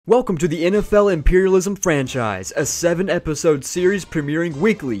Welcome to the NFL Imperialism Franchise, a 7-episode series premiering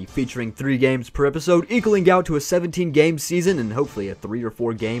weekly, featuring 3 games per episode, equaling out to a 17-game season and hopefully a 3 or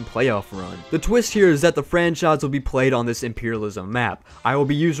 4 game playoff run. The twist here is that the franchise will be played on this Imperialism map. I will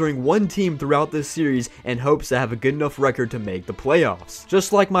be using one team throughout this series in hopes to have a good enough record to make the playoffs.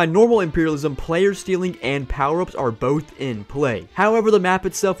 Just like my normal Imperialism, player stealing and power-ups are both in play. However, the map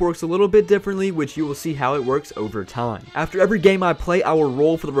itself works a little bit differently, which you will see how it works over time. After every game I play, I will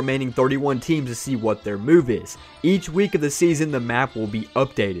roll for the remaining 31 teams to see what their move is. Each week of the season, the map will be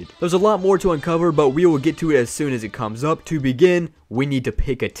updated. There's a lot more to uncover, but we will get to it as soon as it comes up. To begin, we need to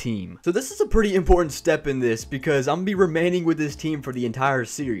pick a team. So this is a pretty important step in this because I'm gonna be remaining with this team for the entire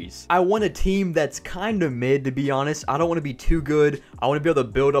series. I want a team that's kind of mid, to be honest. I don't want to be too good. I want to be able to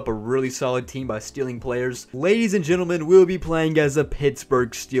build up a really solid team by stealing players. Ladies and gentlemen, we'll be playing as the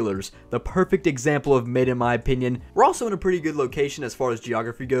Pittsburgh Steelers. The perfect example of mid in my opinion. We're also in a pretty good location as far as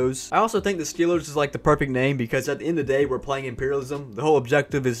geography goes. I also think the Steelers is like the perfect name because at the end of the day, we're playing imperialism. The whole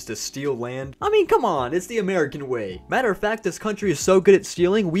objective is to steal land. I mean, come on, it's the American way. Matter of fact, this country is so good at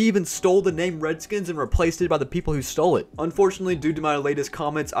stealing, we even stole the name Redskins and replaced it by the people who stole it. Unfortunately, due to my latest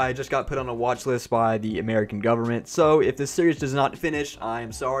comments, I just got put on a watch list by the American government. So if this series does not finish, I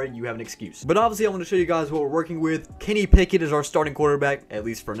am sorry, you have an excuse. But obviously, I want to show you guys what we're working with. Kenny Pickett is our starting quarterback, at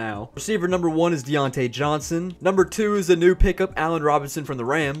least for now. Receiver number 1 is Deontay Johnson. Number 2 is a new pickup, Allen Robinson from the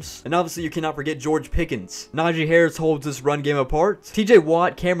Rams. And obviously, you cannot forget George Pickens. Najee Harris holds this run game apart. TJ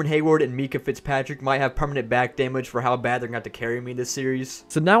Watt, Cameron Hayward, and Mika Fitzpatrick might have permanent back damage for how bad they're going to have to carry me this series.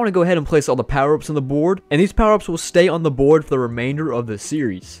 So now I want to go ahead and place all the power-ups on the board, and these power-ups will stay on the board for the remainder of the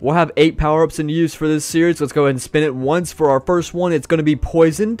series. We'll have 8 power-ups in use for this series. Let's go ahead and spin it once. For our first one, it's going to be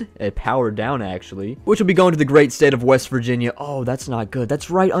Poisoned, a power down actually, which will be going to the great state of West Virginia. Oh, that's not good. That's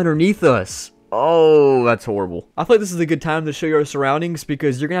right underneath us. Oh, that's horrible. I feel like this is a good time to show you our surroundings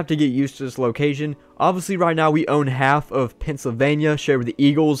because you're going to have to get used to this location. Obviously, right now, we own half of Pennsylvania, shared with the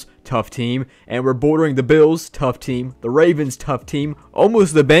Eagles, tough team, and we're bordering the Bills, tough team, the Ravens, tough team,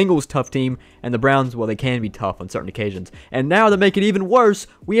 almost the Bengals, tough team, and the Browns, well, they can be tough on certain occasions. And now, to make it even worse,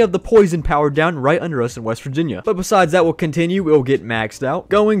 we have the Poison power down right under us in West Virginia. But besides that, we'll continue. We'll get maxed out.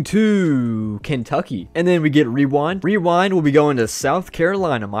 Going to Kentucky. And then we get Rewind. Rewind will be going to South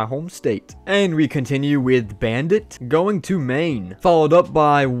Carolina, my home state. And we continue with Bandit, going to Maine. Followed up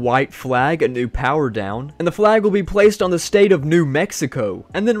by White Flag, a new power down, and the flag will be placed on the state of New Mexico.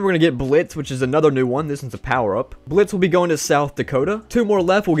 And then we're gonna get Blitz, which is another new one. This one's a power up. Blitz will be going to South Dakota. 2 more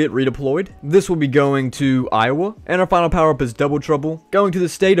left will get redeployed. This will be going to Iowa, and our final power up is Double Trouble, going to the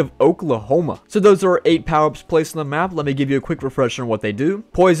state of Oklahoma. So those are our 8 power ups placed on the map. Let me give you a quick refresher on what they do.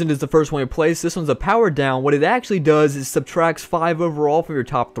 Poisoned is the first one you place. This one's a power down. What it actually does is subtracts 5 overall from your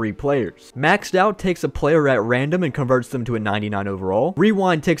top 3 players. Maxed out takes a player at random and converts them to a 99 overall.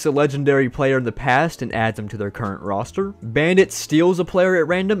 Rewind takes a legendary player in the past and adds them to their current roster. Bandit steals a player at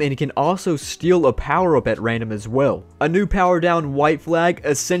random, and it can also steal a power-up at random as well. A new power down White Flag,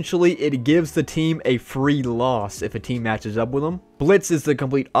 essentially it gives the team a free loss if a team matches up with them. Blitz is the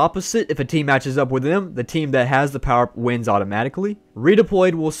complete opposite. If a team matches up with them, the team that has the power-up wins automatically.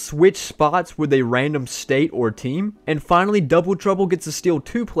 Redeployed will switch spots with a random state or team. And finally, Double Trouble gets to steal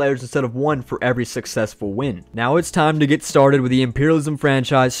 2 players instead of 1 for every successful win. Now it's time to get started with the Imperialism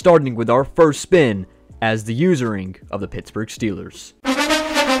franchise, starting with our first spin as the usering of the Pittsburgh Steelers.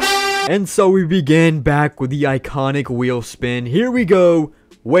 And so we begin back with the iconic wheel spin. Here we go.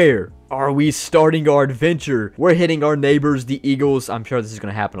 Where are we starting our adventure? We're hitting our neighbors, the Eagles. I'm sure this is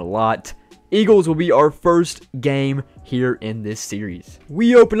going to happen a lot. Eagles will be our first game here in this series.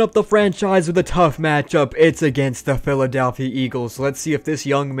 We open up the franchise with a tough matchup. It's against the Philadelphia Eagles. Let's see if this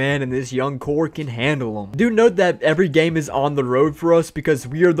young man and this young core can handle them. Do note that every game is on the road for us because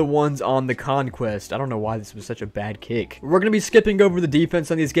we are the ones on the Conquest. I don't know why this was such a bad kick. We're going to be skipping over the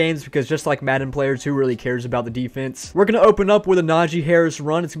defense on these games because just like Madden players, who really cares about the defense? We're going to open up with a Najee Harris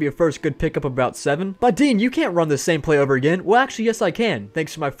run. It's going to be a first good pickup of about 7. But Dean, you can't run the same play over again. Well, actually, yes, I can.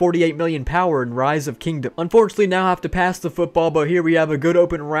 Thanks to my 48 million power and Rise of Kingdom. Unfortunately, now I have to pass the football, but here we have a good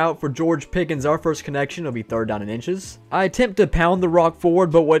open route for George Pickens. Our first connection will be 3rd down and inches. I attempt to pound the rock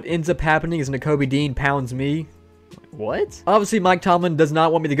forward, but what ends up happening is Nakobe Dean pounds me. What? Obviously, Mike Tomlin does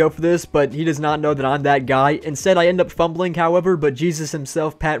not want me to go for this, but he does not know that I'm that guy. Instead, I end up fumbling, however, but Jesus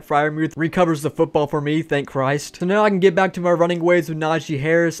himself, Pat Fryermuth, recovers the football for me, thank Christ. So now I can get back to my running ways with Najee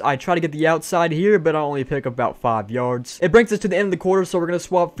Harris. I try to get the outside here, but I only pick up about 5 yards. It brings us to the end of the quarter, so we're going to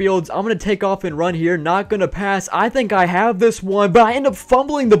swap fields. I'm going to take off and run here, not going to pass. I think I have this one, but I end up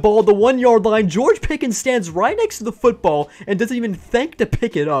fumbling the ball at the 1-yard line. George Pickens stands right next to the football and doesn't even think to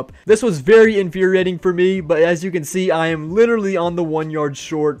pick it up. This was very infuriating for me, but as you can see, see, I am literally on the 1 yard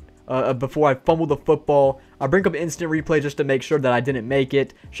short before I fumble the football. I bring up instant replay just to make sure that I didn't make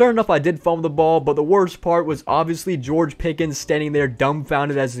it. Sure enough, I did fumble the ball, but the worst part was obviously George Pickens standing there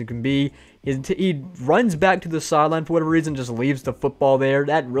dumbfounded as it can be. He runs back to the sideline for whatever reason, just leaves the football there.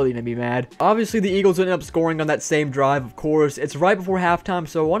 That really made me mad. Obviously, the Eagles ended up scoring on that same drive, of course. It's right before halftime,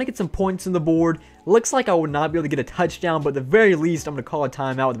 so I want to get some points on the board. Looks like I would not be able to get a touchdown, but at the very least, I'm going to call a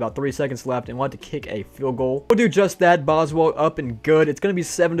timeout with about 3 seconds left and want to kick a field goal. We'll do just that. Boswell up and good. It's going to be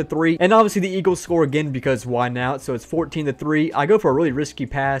 7-3, and obviously the Eagles score again because why not? So it's 14-3. I go for a really risky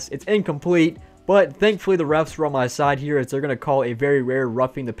pass. It's incomplete. But thankfully the refs were on my side here as they're going to call a very rare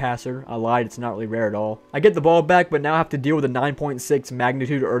roughing the passer. I lied, it's not really rare at all. I get the ball back, but now I have to deal with a 9.6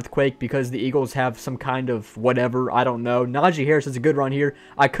 magnitude earthquake because the Eagles have some kind of whatever, I don't know. Najee Harris is a good run here.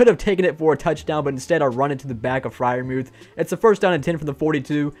 I could have taken it for a touchdown, but instead I run into the back of Freiermuth. It's a first down and 10 from the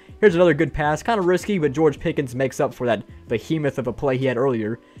 42. Here's another good pass, kind of risky, but George Pickens makes up for that behemoth of a play he had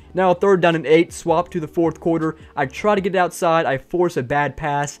earlier. Now 3rd down and 8, swap to the 4th quarter. I try to get it outside, I force a bad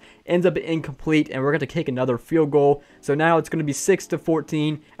pass, ends up incomplete, and we're going to kick another field goal. So now it's going to be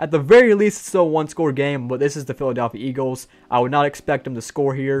 6-14. At the very least, it's still a 1-score game, but this is the Philadelphia Eagles. I would not expect them to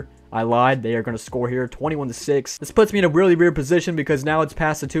score here. I lied. They are going to score here, 21-6. This puts me in a really weird position because now it's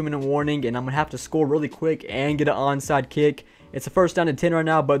past the 2-minute warning, and I'm going to have to score really quick and get an onside kick. It's a first down and 10 right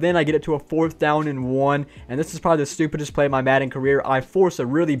now, but then I get it to a 4th down and 1, and this is probably the stupidest play of my Madden career. I force a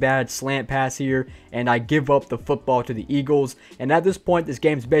really bad slant pass here, and I give up the football to the Eagles, and at this point, this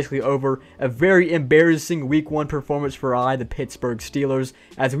game's basically over. A very embarrassing Week 1 performance for the Pittsburgh Steelers,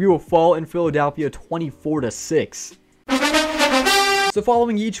 as we will fall in Philadelphia 24-6. So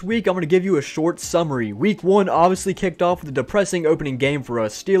following each week, I'm going to give you a short summary. Week 1 obviously kicked off with a depressing opening game for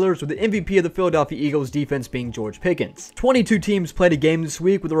us Steelers, with the MVP of the Philadelphia Eagles defense being George Pickens. 22 teams played a game this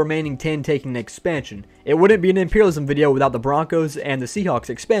week, with the remaining 10 taking an expansion. It wouldn't be an Imperialism video without the Broncos and the Seahawks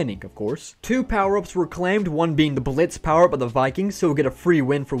expanding, of course. 2 power-ups were claimed, one being the Blitz power-up by the Vikings, so we'll get a free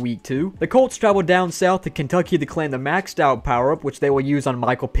win for Week 2. The Colts traveled down south to Kentucky to claim the maxed out power-up, which they will use on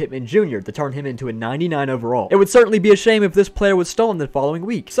Michael Pittman Jr. to turn him into a 99 overall. It would certainly be a shame if this player was stolen the following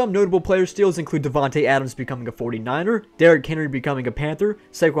week. Some notable player steals include Devontae Adams becoming a 49er, Derrick Henry becoming a Panther,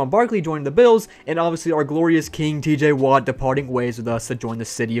 Saquon Barkley joining the Bills, and obviously our glorious King TJ Watt departing ways with us to join the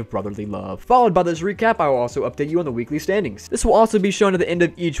city of brotherly love. Followed by this recap, I will also update you on the weekly standings. This will also be shown at the end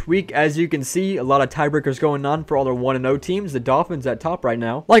of each week. As you can see, a lot of tiebreakers going on for all their 1-0 teams. The Dolphins at top right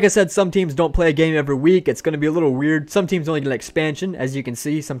now. Like I said, some teams don't play a game every week. It's going to be a little weird. Some teams only get an expansion. As you can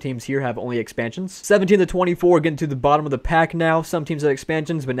see, some teams here have only expansions. 17-24, getting to the bottom of the pack now. Some teams have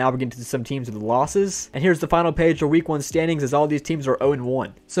expansions, but now we're getting to some teams with losses. And here's the final page for week 1 standings, as all these teams are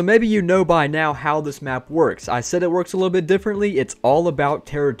 0-1. So maybe you know by now how this map works. I said it works a little bit differently. It's all about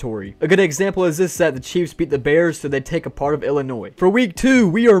territory. A good example is this, that the Chiefs beat the Bears, so they take a part of Illinois. For week 2,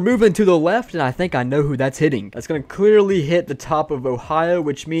 we are moving to the left, and I think I know who that's hitting. That's going to clearly hit the top of Ohio,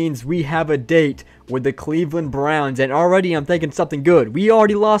 which means we have a date with the Cleveland Browns, and already I'm thinking something good. We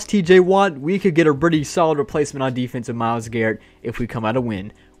already lost TJ Watt. We could get a pretty solid replacement on defense of Myles Garrett if we come out a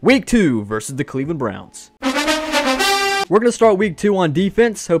win. Week 2 versus the Cleveland Browns. We're going to start week 2 on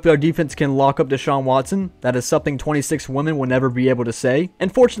defense. Hopefully our defense can lock up Deshaun Watson. That is something 26 women will never be able to say.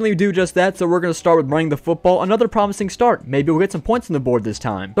 And fortunately we do just that, so we're going to start with running the football. Another promising start. Maybe we'll get some points on the board this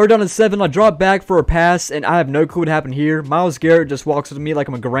time. 3rd down and 7, I drop back for a pass, and I have no clue what happened here. Myles Garrett just walks up to me like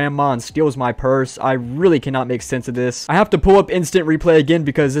I'm a grandma and steals my purse. I really cannot make sense of this. I have to pull up instant replay again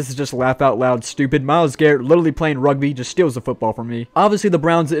because this is just laugh out loud stupid. Myles Garrett, literally playing rugby, just steals the football from me. Obviously the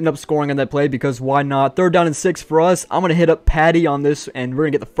Browns end up scoring on that play because why not? 3rd down and 6 for us. I'm going to hit up Patty on this, and we're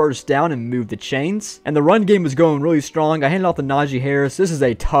gonna get the first down and move the chains. And the run game was going really strong. I handed off to Najee Harris. This is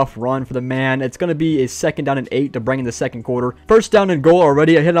a tough run for the man. It's gonna be a 2nd down and 8 to bring in the 2nd quarter. 1st down and goal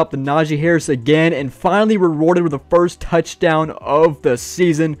already. I hit up to Najee Harris again, and finally rewarded with the first touchdown of the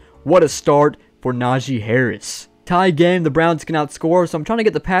season. What a start for Najee Harris. Tie game, the Browns can outscore, so I'm trying to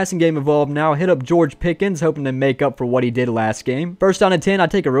get the passing game involved now. Hit up George Pickens, hoping to make up for what he did last game. 1st down and 10, I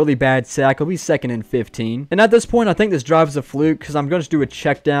take a really bad sack. It'll be 2nd and 15. And at this point, I think this drive is a fluke because I'm going to do a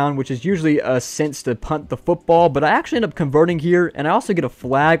check down, which is usually a sense to punt the football, but I actually end up converting here, and I also get a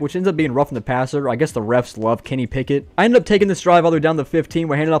flag, which ends up being roughing the passer. I guess the refs love Kenny Pickett. I end up taking this drive all the way down to 15.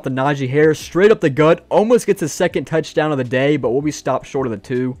 We're handing off to Najee Harris, straight up the gut, almost gets his 2nd touchdown of the day, but we'll be stopped short of the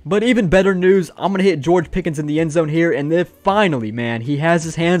 2. But even better news, I'm going to hit George Pickens in the end zone here, and then finally, man, he has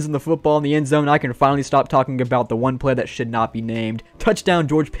his hands in the football in the end zone. I can finally stop talking about the one play that should not be named. Touchdown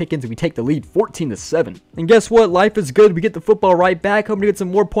George Pickens, and we take the lead 14-7. And guess what? Life is good. We get the football right back. Hoping to get some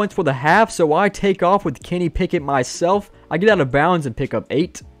more points for the half, so I take off with Kenny Pickett myself. I get out of bounds and pick up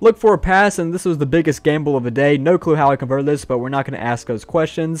 8. Look for a pass, and this was the biggest gamble of the day. No clue how I converted this, but we're not going to ask those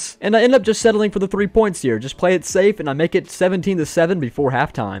questions. And I end up just settling for the 3 points here. Just play it safe, and I make it 17-7 before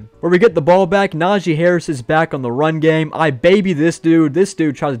halftime. Where we get the ball back, Najee Harris is back on the run game. I baby this dude. This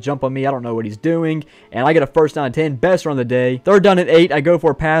dude tries to jump on me. I don't know what he's doing. And I get a first down and 10. Best run of the day. Third down and 8. I go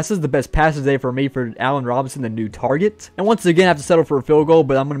for a pass. This is the best pass of the day for me for Allen Robinson, the new target. And once again, I have to settle for a field goal,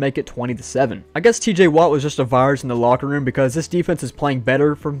 but I'm going to make it 20-7. I guess TJ Watt was just a virus in the locker room because this defense is playing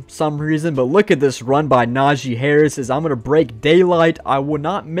better for some reason. But look at this run by Najee Harris as I'm going to break daylight. I will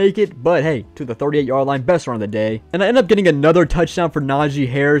not make it, but hey, to the 38-yard line, best run of the day. And I end up getting another touchdown for Najee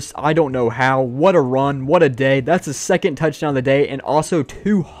Harris. I don't know how. What a run. What a day. That's the second touchdown of the day and also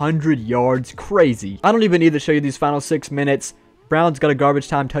 200 yards. Crazy. I don't even need to show you these final 6 minutes. Browns got a garbage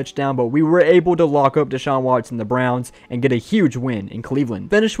time touchdown, but we were able to lock up Deshaun Watson, the Browns, and get a huge win in Cleveland.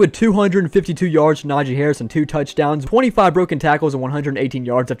 Finished with 252 yards for Najee Harris and 2 touchdowns, 25 broken tackles, and 118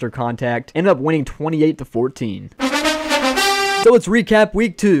 yards after contact. Ended up winning 28-14. So let's recap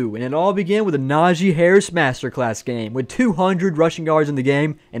week 2, and it all began with a Najee Harris masterclass game with 200 rushing yards in the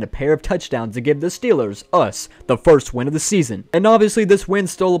game and a pair of touchdowns to give the Steelers, us, the first win of the season. And obviously this win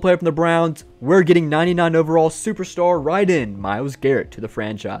stole a player from the Browns. We're getting 99 overall superstar right in Myles Garrett to the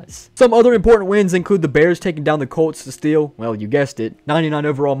franchise. Some other important wins include the Bears taking down the Colts to steal, well, you guessed it, 99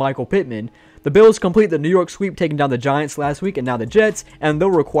 overall Michael Pittman. The Bills complete the New York sweep, taking down the Giants last week and now the Jets, and they'll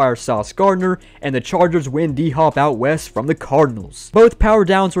require Sauce Gardner, and the Chargers win D-Hop out west from the Cardinals. Both power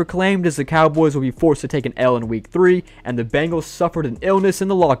downs were claimed as the Cowboys will be forced to take an L in week 3, and the Bengals suffered an illness in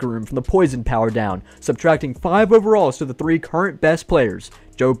the locker room from the poison power down, subtracting 5 overalls to the 3 current best players,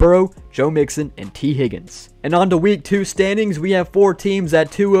 Joe Burrow, Joe Mixon, and T. Higgins. And on to week 2 standings, we have 4 teams at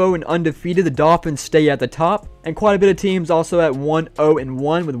 2-0 and undefeated. The Dolphins stay at the top, and quite a bit of teams also at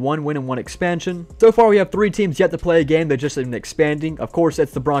 1-0-1 with 1 win and 1 expansion. So far, we have 3 teams yet to play a game that just isn't expanding. Of course,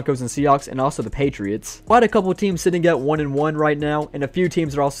 it's the Broncos and Seahawks, and also the Patriots. Quite a couple teams sitting at 1-1 right now, and a few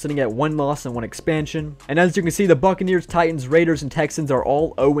teams are also sitting at 1 loss and 1 expansion. And as you can see, the Buccaneers, Titans, Raiders, and Texans are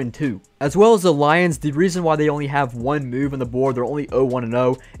all 0-2. As well as the Lions, the reason why they only have 1 move on the board, they're only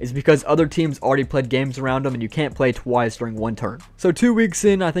 0-1-0, is because other teams already played games around them and you can't play twice during 1 turn. So 2 weeks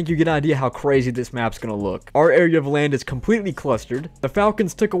in, I think you get an idea how crazy this map's gonna look. Our area of land is completely clustered. The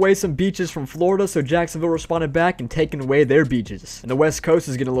Falcons took away some beaches from Florida, so Jacksonville responded back and taken away their beaches. And the West Coast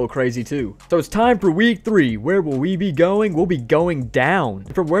is getting a little crazy too. So it's time for week 3. Where will we be going? We'll be going down.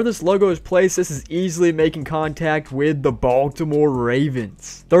 And from where this logo is placed, this is easily making contact with the Baltimore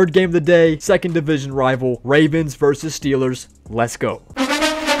Ravens. Third game of the day, second division rival, Ravens versus Steelers. Let's go.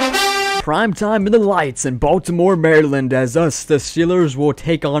 Prime time in the lights in Baltimore, Maryland, as us, the Steelers, will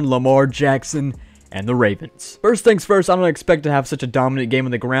take on Lamar Jackson and the Ravens. First things first, I don't expect to have such a dominant game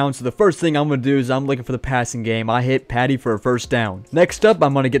on the ground, so the first thing I'm going to do is I'm looking for the passing game. I hit Patty for a first down. Next up,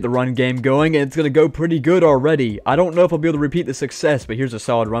 I'm going to get the run game going, and it's going to go pretty good already. I don't know if I'll be able to repeat the success, but here's a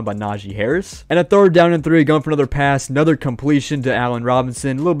solid run by Najee Harris. And a third down and 3, going for another pass, another completion to Allen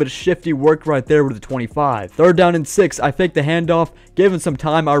Robinson. A little bit of shifty work right there with the 25. Third down and 6, I fake the handoff, give him some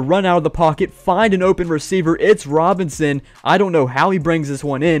time, I run out of the pocket, find an open receiver, it's Robinson. I don't know how he brings this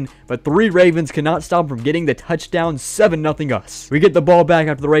one in, but 3 Ravens cannot stop him from getting the touchdown. 7-0 us. We get the ball back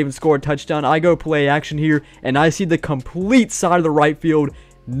after the Ravens score a touchdown. I go play action here, and I see the complete side of the right field.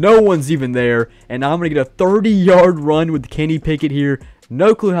 No one's even there, and I'm going to get a 30-yard run with Kenny Pickett here.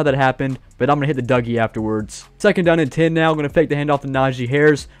 No clue how that happened, but I'm going to hit the Dougie afterwards. Second down and 10 now. I'm going to fake the handoff to Najee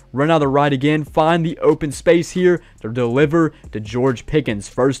Harris. Run out of the right again. Find the open space here to deliver to George Pickens.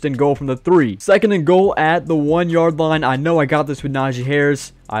 First and goal from the 3. Second and goal at the 1-yard line. I know I got this with Najee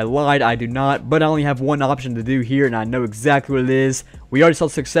Harris. I lied, I do not, but I only have one option to do here, and I know exactly what it is. We already saw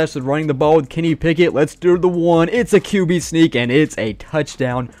success with running the ball with Kenny Pickett. Let's do the 1. It's a QB sneak, and it's a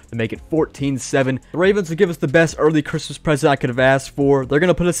touchdown to make it 14-7. The Ravens will give us the best early Christmas present I could have asked for. They're going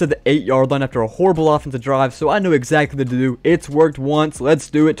to put us at the 8-yard line after a horrible offensive drive, so I know exactly what to do. It's worked once. Let's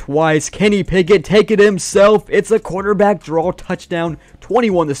do it twice. Kenny Pickett, take it himself. It's a quarterback draw touchdown.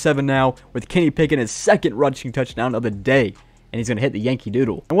 21-7 now, with Kenny Pickett his second rushing touchdown of the day. And he's going to hit the Yankee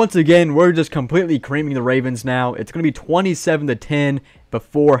Doodle. And once again, we're just completely creaming the Ravens now. It's going to be 27-10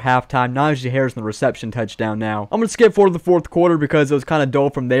 before halftime. Najee Harris in the reception touchdown now. I'm going to skip forward to the fourth quarter because it was kind of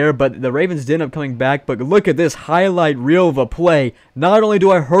dull from there, but the Ravens did end up coming back. But look at this highlight reel of a play. Not only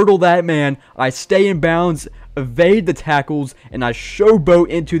do I hurdle that man, I stay in bounds, evade the tackles, and I showboat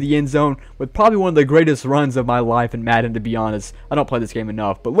into the end zone with probably one of the greatest runs of my life in Madden, to be honest. I don't play this game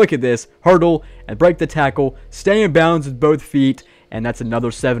enough, but look at this. Hurdle and break the tackle, stay in bounds with both feet, and that's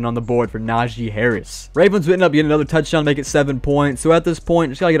another 7 on the board for Najee Harris. Ravens would end up getting another touchdown to make it 7 points, so at this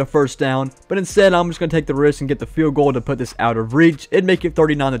point, just gotta get a first down, but instead, I'm just gonna take the risk and get the field goal to put this out of reach. It'd make it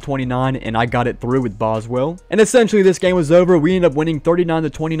 39-29, and I got it through with Boswell. And essentially, this game was over. We ended up winning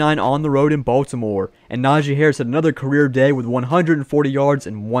 39-29 on the road in Baltimore, and Najee Harris had another career day with 140 yards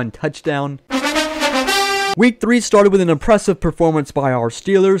and 1 touchdown. Week 3 started with an impressive performance by our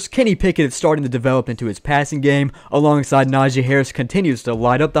Steelers. Kenny Pickett is starting to develop into his passing game, alongside Najee Harris continues to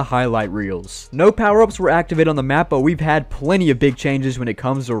light up the highlight reels. No power-ups were activated on the map, but we've had plenty of big changes when it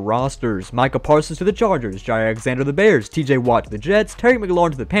comes to rosters. Micah Parsons to the Chargers, Jair Alexander to the Bears, TJ Watt to the Jets, Terry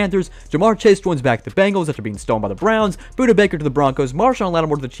McLaurin to the Panthers, Jamar Chase joins back to the Bengals after being stolen by the Browns, Buda Baker to the Broncos, Marshawn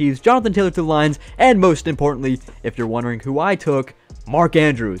Lattimore to the Chiefs, Jonathan Taylor to the Lions, and most importantly, if you're wondering who I took, Mark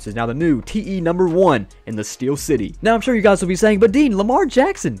Andrews is now the new TE number 1 in the Steel City. Now, I'm sure you guys will be saying, but Dean, Lamar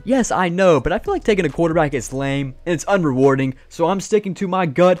Jackson. Yes, I know, but I feel like taking a quarterback is lame and it's unrewarding, so I'm sticking to my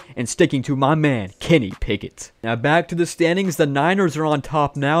gut and sticking to my man, Kenny Pickett. Now, back to the standings. The Niners are on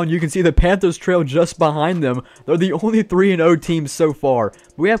top now, and you can see the Panthers trail just behind them. They're the only 3-0 teams so far.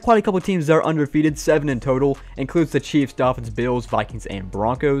 We have quite a couple teams that are undefeated, 7 in total, includes the Chiefs, Dolphins, Bills, Vikings, and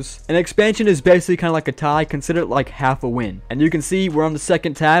Broncos. And expansion is basically kind of like a tie. Consider it like half a win. And you can see we're on the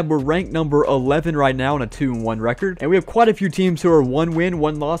second tab. We're ranked number 11 right now on a 2-1 record. And we have quite a few teams who are 1 win,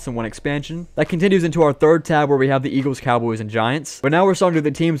 1 loss, and 1 expansion. That continues into our third tab where we have the Eagles, Cowboys, and Giants. But now we're starting to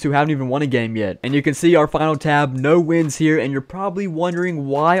the teams who haven't even won a game yet. And you can see our final tab, no wins here. And you're probably wondering,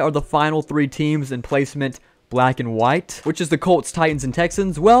 why are the final 3 teams in placement black and white, which is the Colts, Titans, and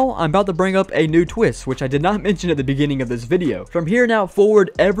Texans? Well, I'm about to bring up a new twist, which I did not mention at the beginning of this video. From here now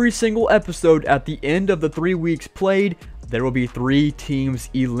forward, every single episode at the end of the 3 weeks played, there will be 3 teams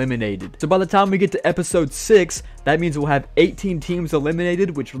eliminated. So by the time we get to episode 6, that means we'll have 18 teams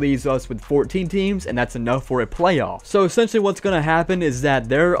eliminated, which leaves us with 14 teams, and that's enough for a playoff. So essentially what's going to happen is that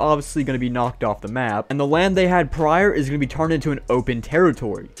they're obviously going to be knocked off the map, and the land they had prior is going to be turned into an open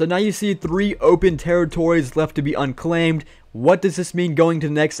territory. So now you see 3 open territories left to be unclaimed. What does this mean going to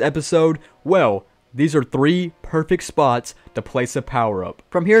the next episode? Well, these are 3 perfect spots to place a power-up.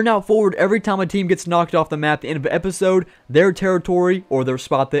 From here now forward, every time a team gets knocked off the map at the end of an episode, their territory or their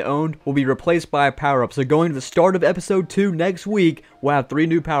spot they owned will be replaced by a power-up. So going to the start of episode 2 next week, we'll have 3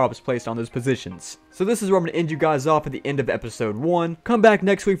 new power-ups placed on those positions. So this is where I'm going to end you guys off at the end of episode 1. Come back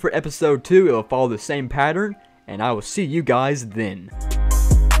next week for episode 2. It'll follow the same pattern, and I will see you guys then.